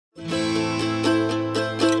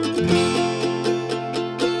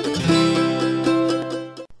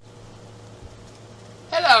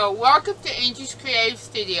welcome to Angie's Creative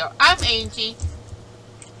Studio. I'm Angie.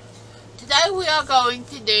 Today we are going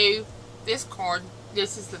to do this card.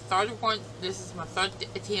 This is the third one. This is my third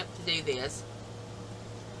attempt to do this.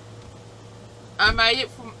 I made it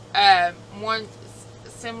from one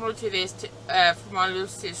similar to this for my little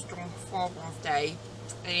sister for her birthday,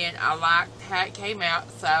 and I liked how it came out,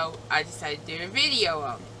 so I decided to do a video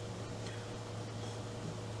on it.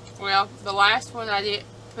 Well, the last one I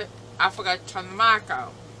forgot to turn the mic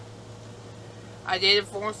on. I did a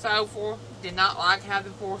voiceover, did not like how the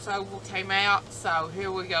voiceover came out, so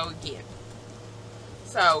here we go again.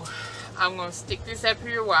 So, I'm going to stick this up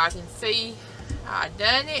here where I can see how I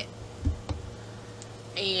done it.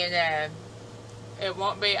 And it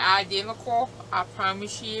won't be identical, I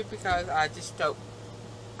promise you, because I just don't,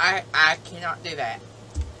 I cannot do that.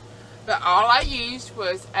 But all I used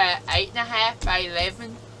was an 8.5 by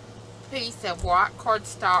 11 piece of white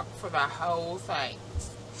cardstock for the whole thing.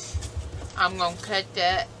 I'm going to cut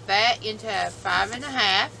that into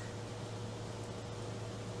 5.5.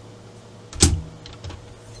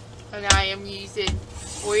 And I am using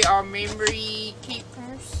We Are Memory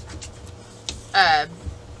Keepers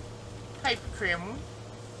paper trimmer.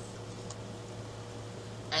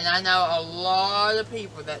 And I know a lot of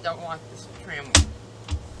people that don't like this trimmer.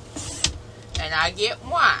 And I get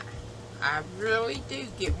why. I really do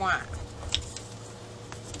get why.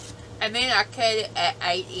 And then I cut it at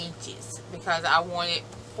 8 inches because I want it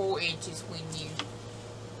 4 inches when you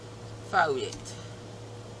fold it.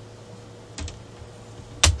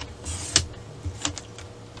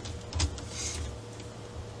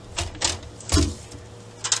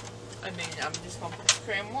 And then I'm just going to put the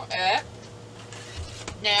trim one up.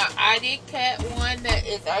 Now I did cut one that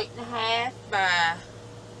is 8.5 by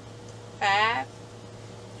 5.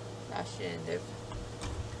 I shouldn't have.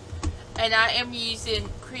 And I am using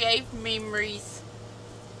Creative Memories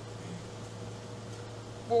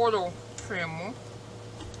border trimmer.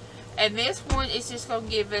 And this one is just going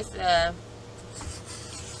to give us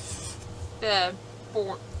the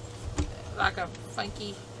board, like a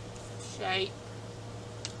funky shape.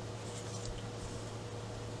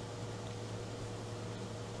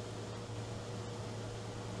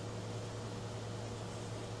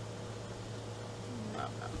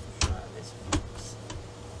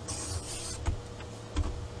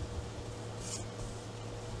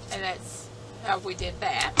 And that's how we did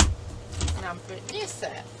that. And I'm putting this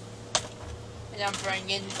up. And I'm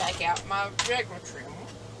bringing back out my regular trimmer,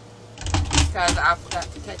 because I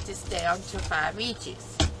forgot to cut this down to 5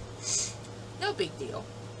 inches. No big deal.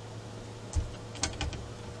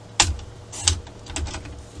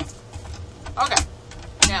 Okay.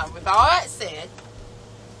 Now, with all that said,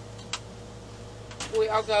 we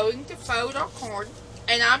are going to fold our card.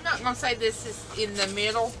 And I'm not going to say this is in the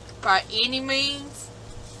middle by any means,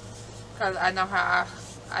 because I know how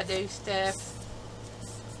I do stuff.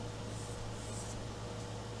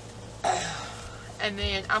 And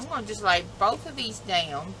then I'm going to just lay both of these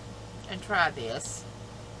down and try this.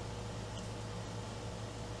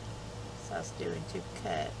 So I was doing 2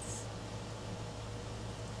 cuts.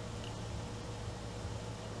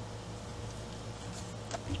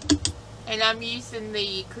 And I'm using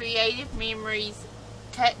the Creative Memories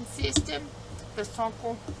cutting system, the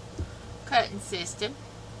circle cutting system.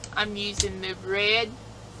 I'm using the red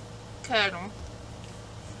cutter.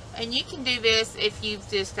 And you can do this if you've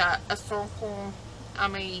just got a circle. I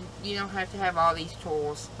mean, you don't have to have all these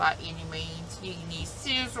tools by any means. You can use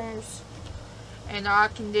scissors. And I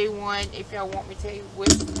can do one, if y'all want me to,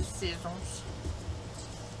 with the scissors.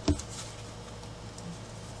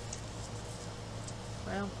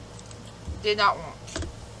 Well, did not want to.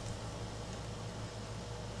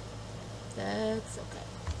 That's okay.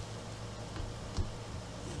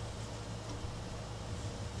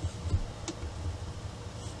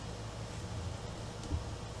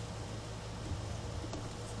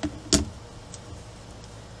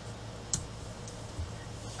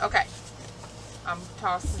 Okay, I'm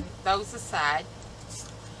tossing those aside.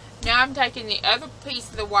 Now I'm taking the other piece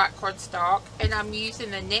of the white cardstock and I'm using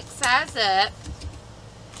the next size up,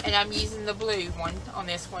 and I'm using the blue one on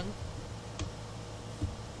this one.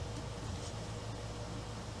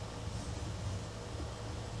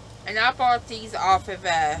 And I bought these off of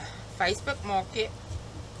Facebook Market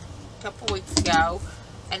a couple weeks ago,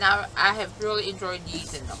 and I have really enjoyed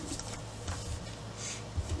using them.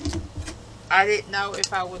 I didn't know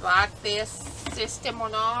if I would like this system or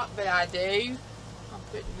not, but I do. I'm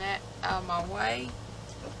putting that out of my way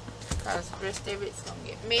because the rest of it's going to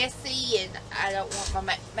get messy and I don't want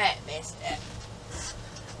my mat messed up.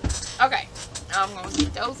 Okay, I'm going to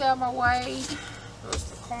get those out of my way. There's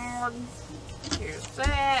the card. Here's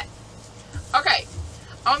that. Okay,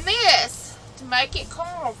 on this, to make it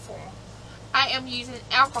colorful, I am using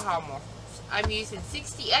alcohol markers. I'm using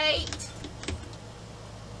 68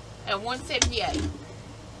 and 178.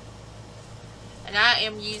 And I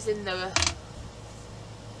am using the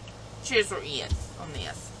chisel end on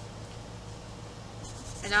this.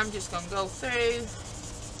 And I'm just going to go through.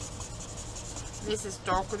 This is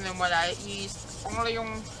darker than what I used earlier.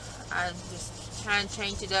 I'm just trying to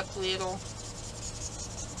change it up a little.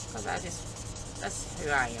 Because that's who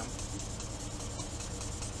I am.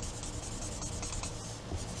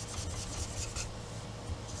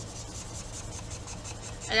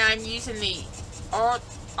 And I'm using the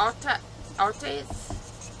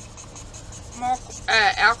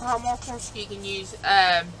alcohol markers. You can use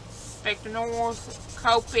Spectrum Oils,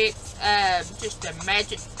 Copic, just a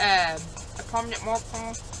magic, a permanent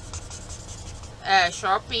marker,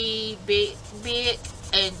 Sharpie, bit,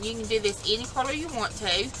 and you can do this any color you want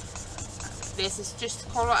to. This is just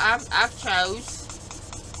the color I've chose.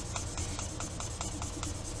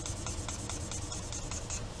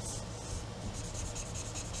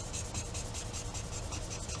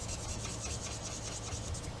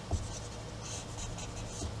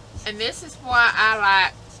 And this is why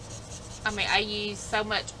I use so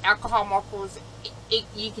much alcohol markers.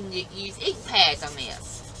 You can use ink pads on this.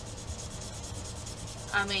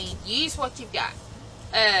 Use what you've got.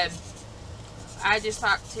 I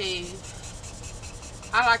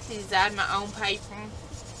like to design my own paper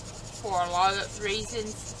for a lot of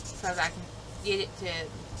reasons, because I can get it to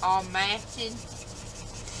all matching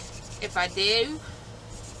if I do.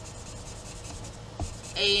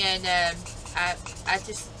 And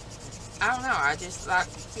I don't know, I just like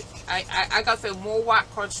to, I go through more white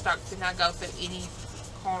cardstock than I go through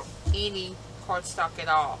any cardstock at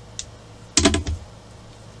all.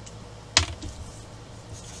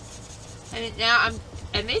 And now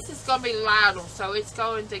and this is going to be lighter, so it's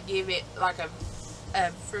going to give it like a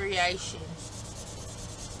variation.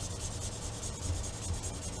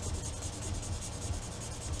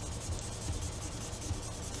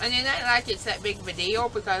 And it ain't like it's that big of a deal,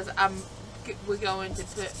 because we're going to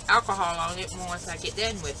put alcohol on it once I get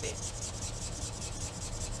done with it.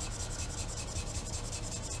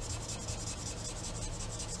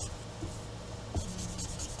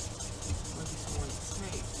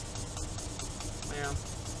 Well,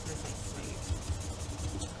 this ain't smooth.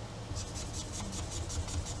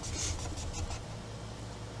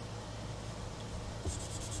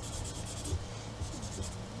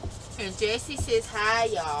 And Jessie says hi,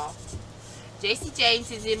 y'all. Jessie James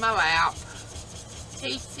is in my lap.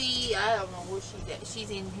 Tootsie, I don't know where she's at. She's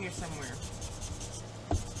in here somewhere.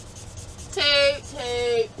 Toot.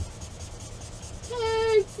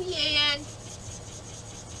 Tootsie Ann.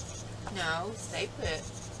 No, stay put.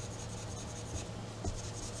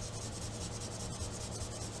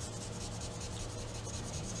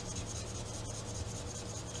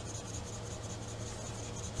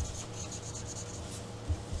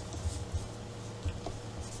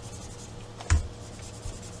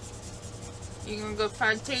 You gonna go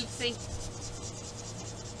find Tootsie?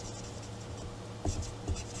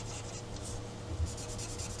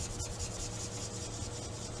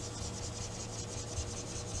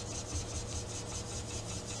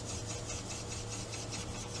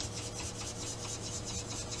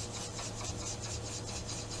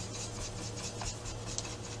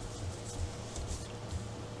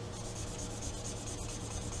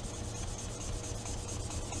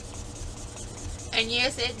 And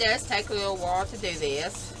yes, it does take a little while to do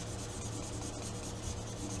this.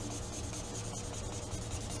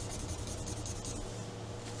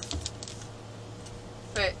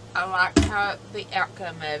 But I like the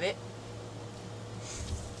outcome of it.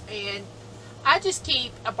 And I just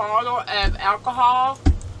keep a bottle of alcohol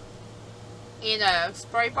in a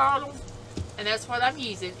spray bottle. And that's what I'm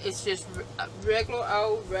using. It's just regular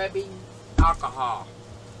old rubbing alcohol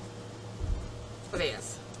for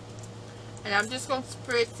this. And I'm just going to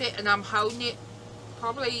spritz it, and I'm holding it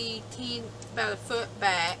probably about a foot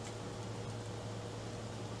back.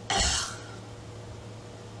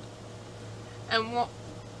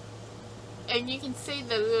 And you can see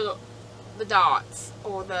the dots,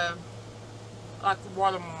 or like the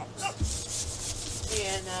watermarks.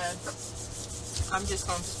 And I'm just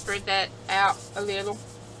going to spread that out a little.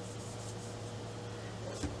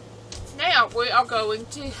 Now we are going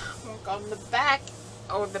to work on the back,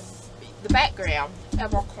 or the background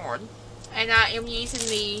of our card, and I am using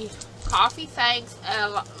the Coffee Thanks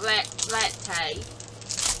latte,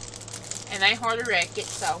 and they hard to wreck it,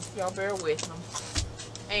 so y'all bear with them.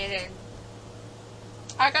 And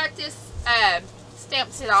I got this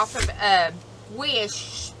stamp set off of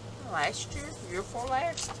Wish. last year before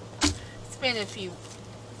last. It's been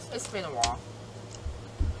a while.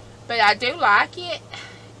 But I do like it.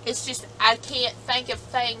 It's just I can't think of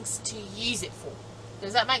things to use it for.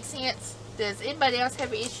 Does that make sense? Does anybody else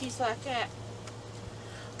have issues like that?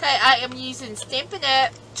 Okay, I am using Stampin'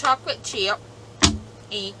 Up! Chocolate Chip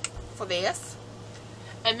ink for this.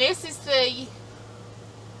 And this is the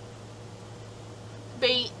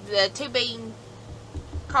 2-bean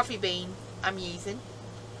coffee bean I'm using.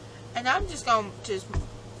 And I'm just going to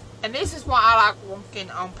and this is why I like working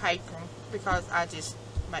on paper, because I can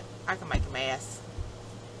make a mess.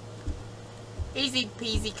 Easy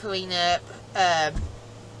peasy clean up.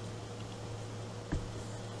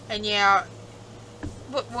 And yeah,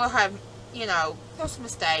 we'll have, you know, those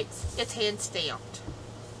mistakes. It's hand stamped.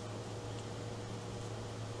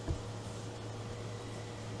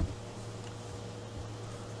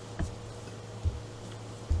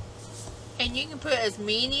 And you can put as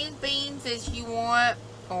many beans as you want,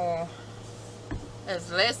 or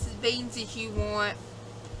as less beans as you want.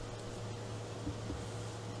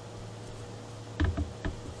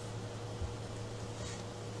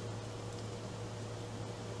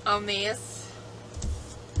 On this,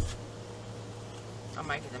 I'm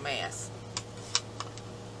making a mess.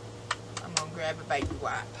 I'm going to grab a baby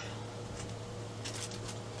wipe.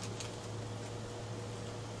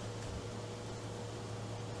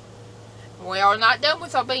 We are not done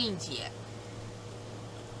with our beans yet.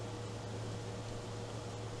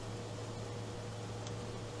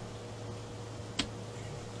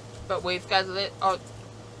 But we've got to let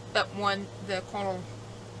the corner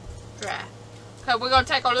dry. Okay, we're going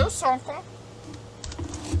to take a little circle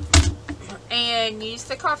and use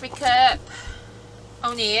the coffee cup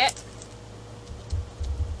on it.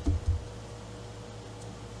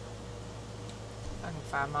 I can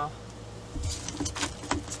find my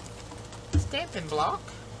stamping block.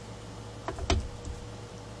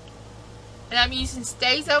 And I'm using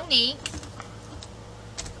Stays On ink,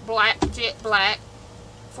 jet black,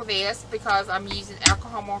 for this, because I'm using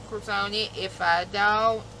alcohol markers on it. If I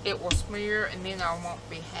don't, it will smear and then I won't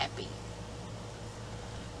be happy.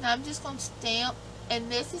 Now I'm just going to stamp, and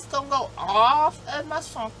this is going to go off of my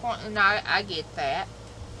circle, and I get that,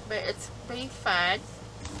 but it's pretty fine.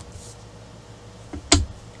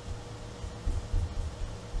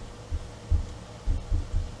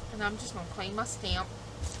 And I'm just going to clean my stamp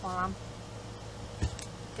while I'm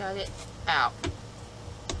got it out.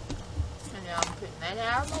 And now I'm putting that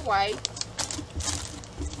out of my way.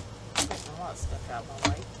 Putting a lot of stuff out of my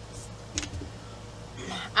way.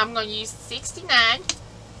 I'm going to use 69.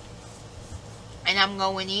 And I'm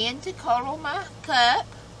going in to color my cup.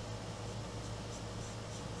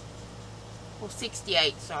 Well,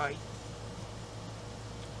 68, sorry.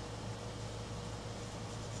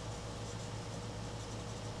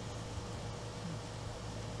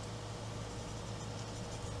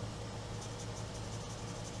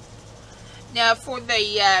 Now for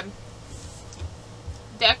the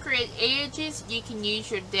decorate edges, you can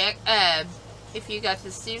use your if you got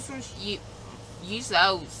the scissors, you use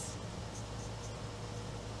those.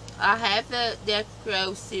 I have the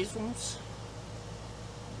Decro scissors,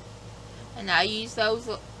 and I use those.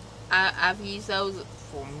 I've used those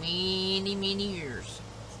for many years.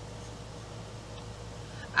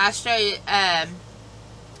 I started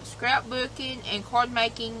scrapbooking and card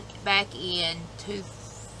making back in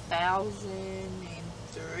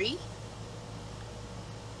 2003,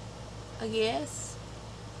 I guess.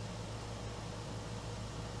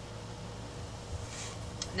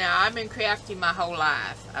 Now, I've been crafting my whole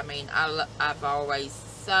life. I mean, I've always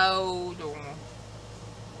sewed or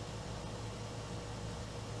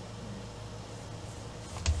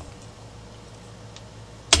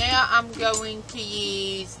now I'm going to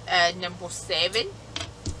use number 7,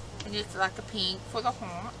 and it's like a pink for the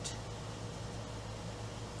heart.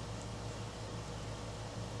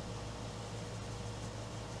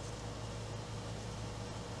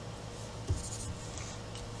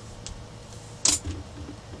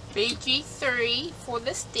 BG3 for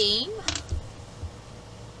the steam.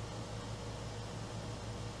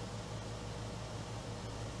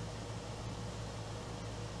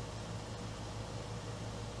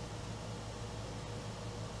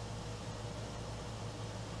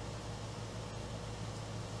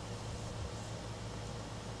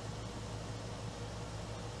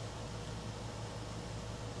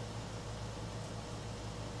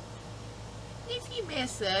 If you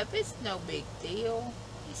mess up, it's no big deal.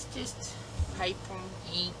 It's just paper,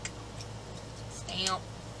 ink, stamp.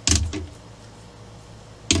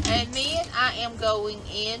 And then I am going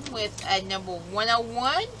in with a number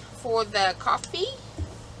 101 for the coffee.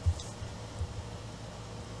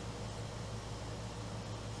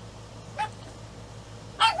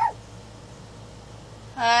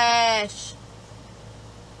 Hush.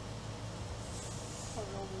 I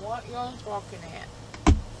don't know what y'all talking at.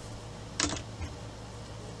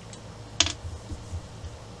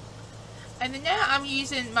 And then now I'm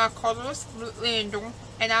using my colorless blender,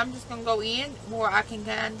 and I'm just going to go in where I can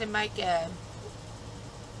kind of make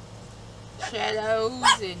shadows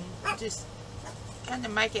and just kind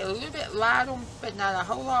of make it a little bit lighter, but not a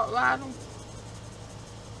whole lot lighter.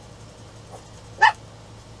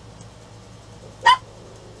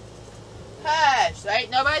 Hush, there ain't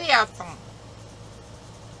nobody out there.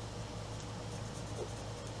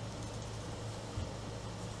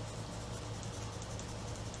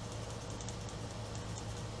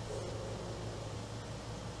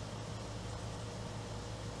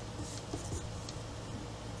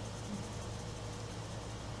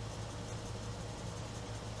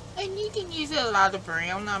 And you can use a lot of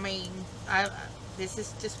brown. I mean, this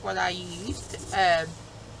is just what I used.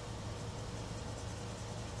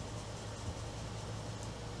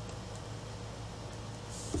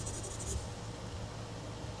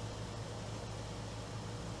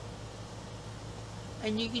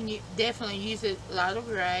 And you can definitely use a lot of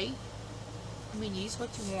gray. I mean, use what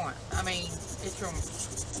you want. I mean, it's your...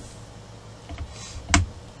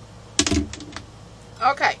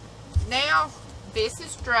 Okay, now this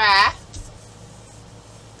is dry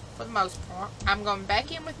for the most part. I'm going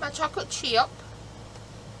back in with my chocolate chip.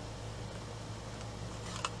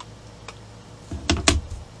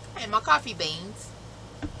 And my coffee beans.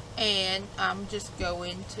 And I'm just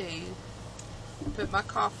going to put my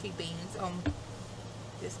coffee beans on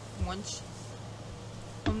this one,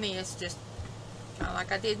 on this, just kind of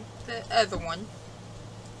like I did the other one.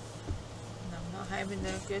 And I'm not having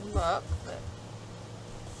no good luck, but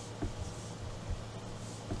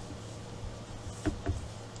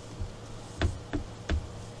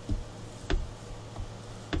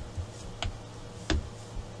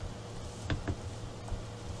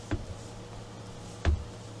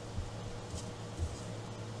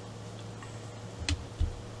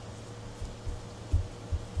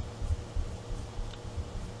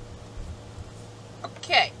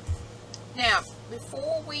okay, now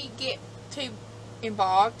before we get too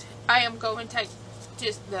involved, I am going to take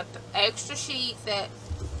just the extra sheet that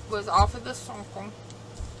was off of the circle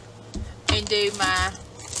and do my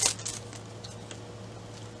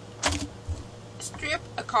strip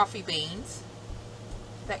of coffee beans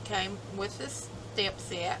that came with the stamp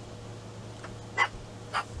set.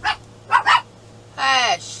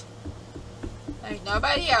 Hush! Ain't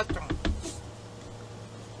nobody out there.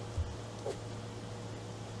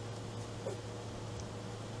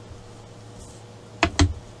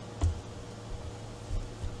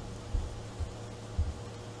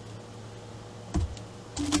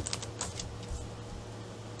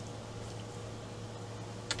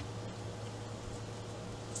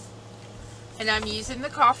 And I'm using the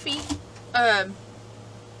coffee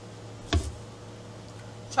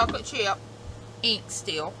chocolate chip ink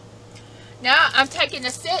still. Now I'm taking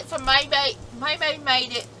a set from Maybe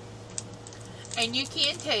Made It, and you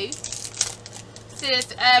can too. It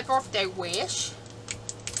says birthday wish.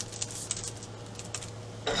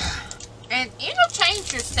 And it'll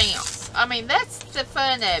change your stamps. I mean, that's the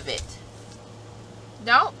fun of it.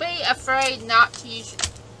 Don't be afraid not to use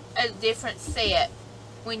a different set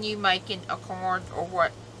when you making a card or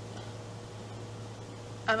what.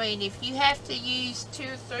 I mean, if you have to use 2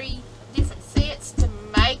 or 3 different sets to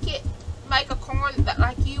make a card that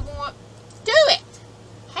like you want, do it.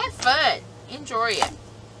 Have fun. Enjoy it.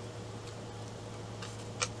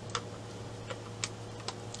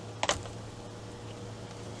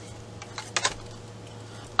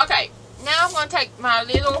 Okay, now I'm going to take my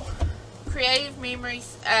little Creative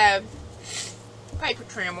Memories paper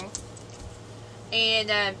trimmer.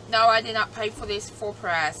 And no, I did not pay for this full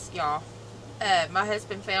price, y'all. My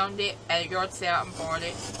husband found it at a yard sale and bought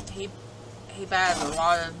it. He buys a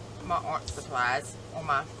lot of my art supplies or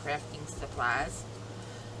my crafting supplies,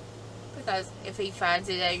 because if he finds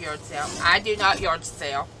it at a yard sale, I do not yard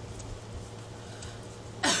sale.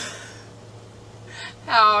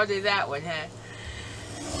 How old is that one, huh?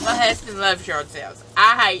 My husband loves yard sales.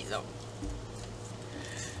 I hate them.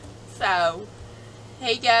 So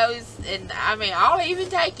he goes, and I mean, I'll even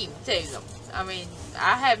take him to them. I mean,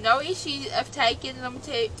 I have no issue of taking them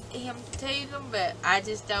to him to them, but I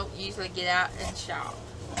just don't usually get out and shop.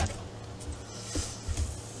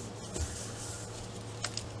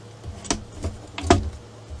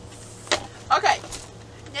 Okay,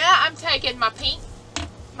 now I'm taking my pink,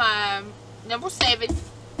 my number 7,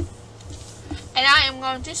 and I am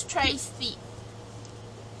going to just trace the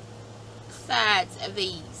sides of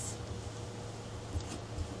these.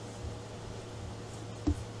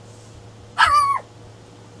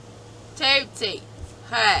 Tootsie.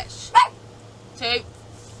 Hush.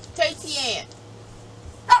 Tootsie Ann.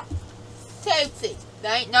 Tootsie.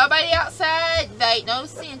 There ain't nobody outside. There ain't no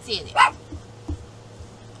sense in it.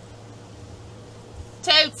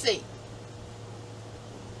 Tootsie.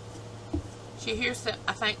 She hears the,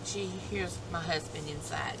 I think she hears my husband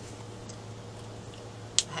inside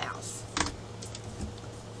the house.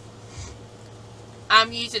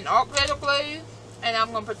 I'm using art glitter glue, and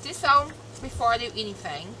I'm going to put this on before I do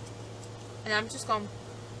anything. And I'm just going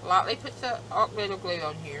to lightly put the art glitter glue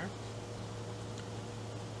on here.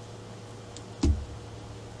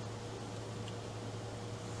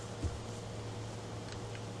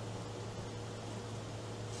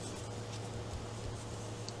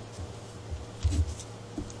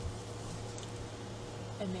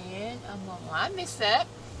 And then I'm going to line this up,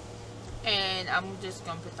 and I'm just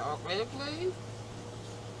going to put the art glitter glue.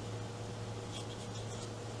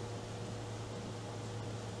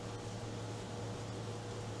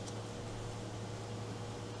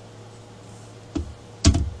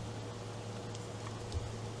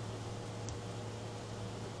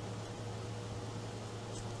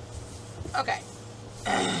 Okay,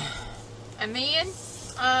 and then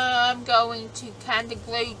I'm going to kind of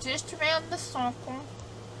glue just around the circle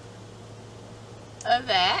of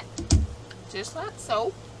that, just like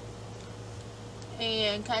so,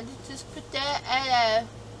 and kind of just put that at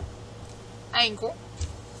a angle,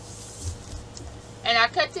 and I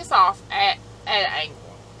cut this off at an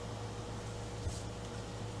angle,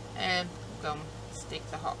 and I'm going to stick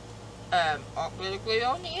the art glitter glue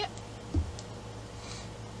on it.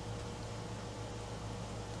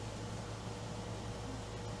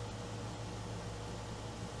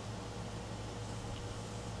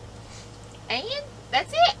 And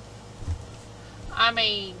that's it. I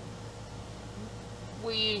mean,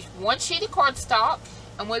 we use one sheet of cardstock,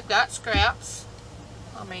 and we've got scraps.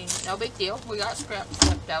 I mean, no big deal. We got scraps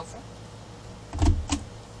left over.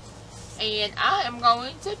 And I am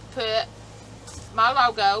going to put my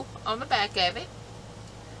logo on the back of it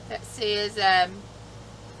that says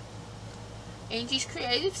Angie's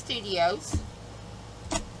Creative Studios.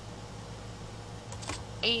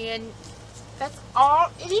 And that's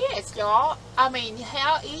all it is, y'all. I mean,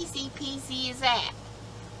 how easy peasy is that?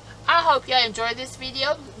 I hope y'all enjoyed this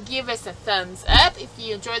video. Give us a thumbs up if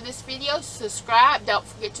you enjoyed this video. Subscribe. Don't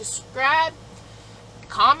forget to subscribe.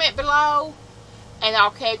 Comment below. And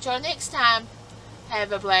I'll catch y'all next time.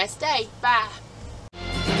 Have a blessed day. Bye.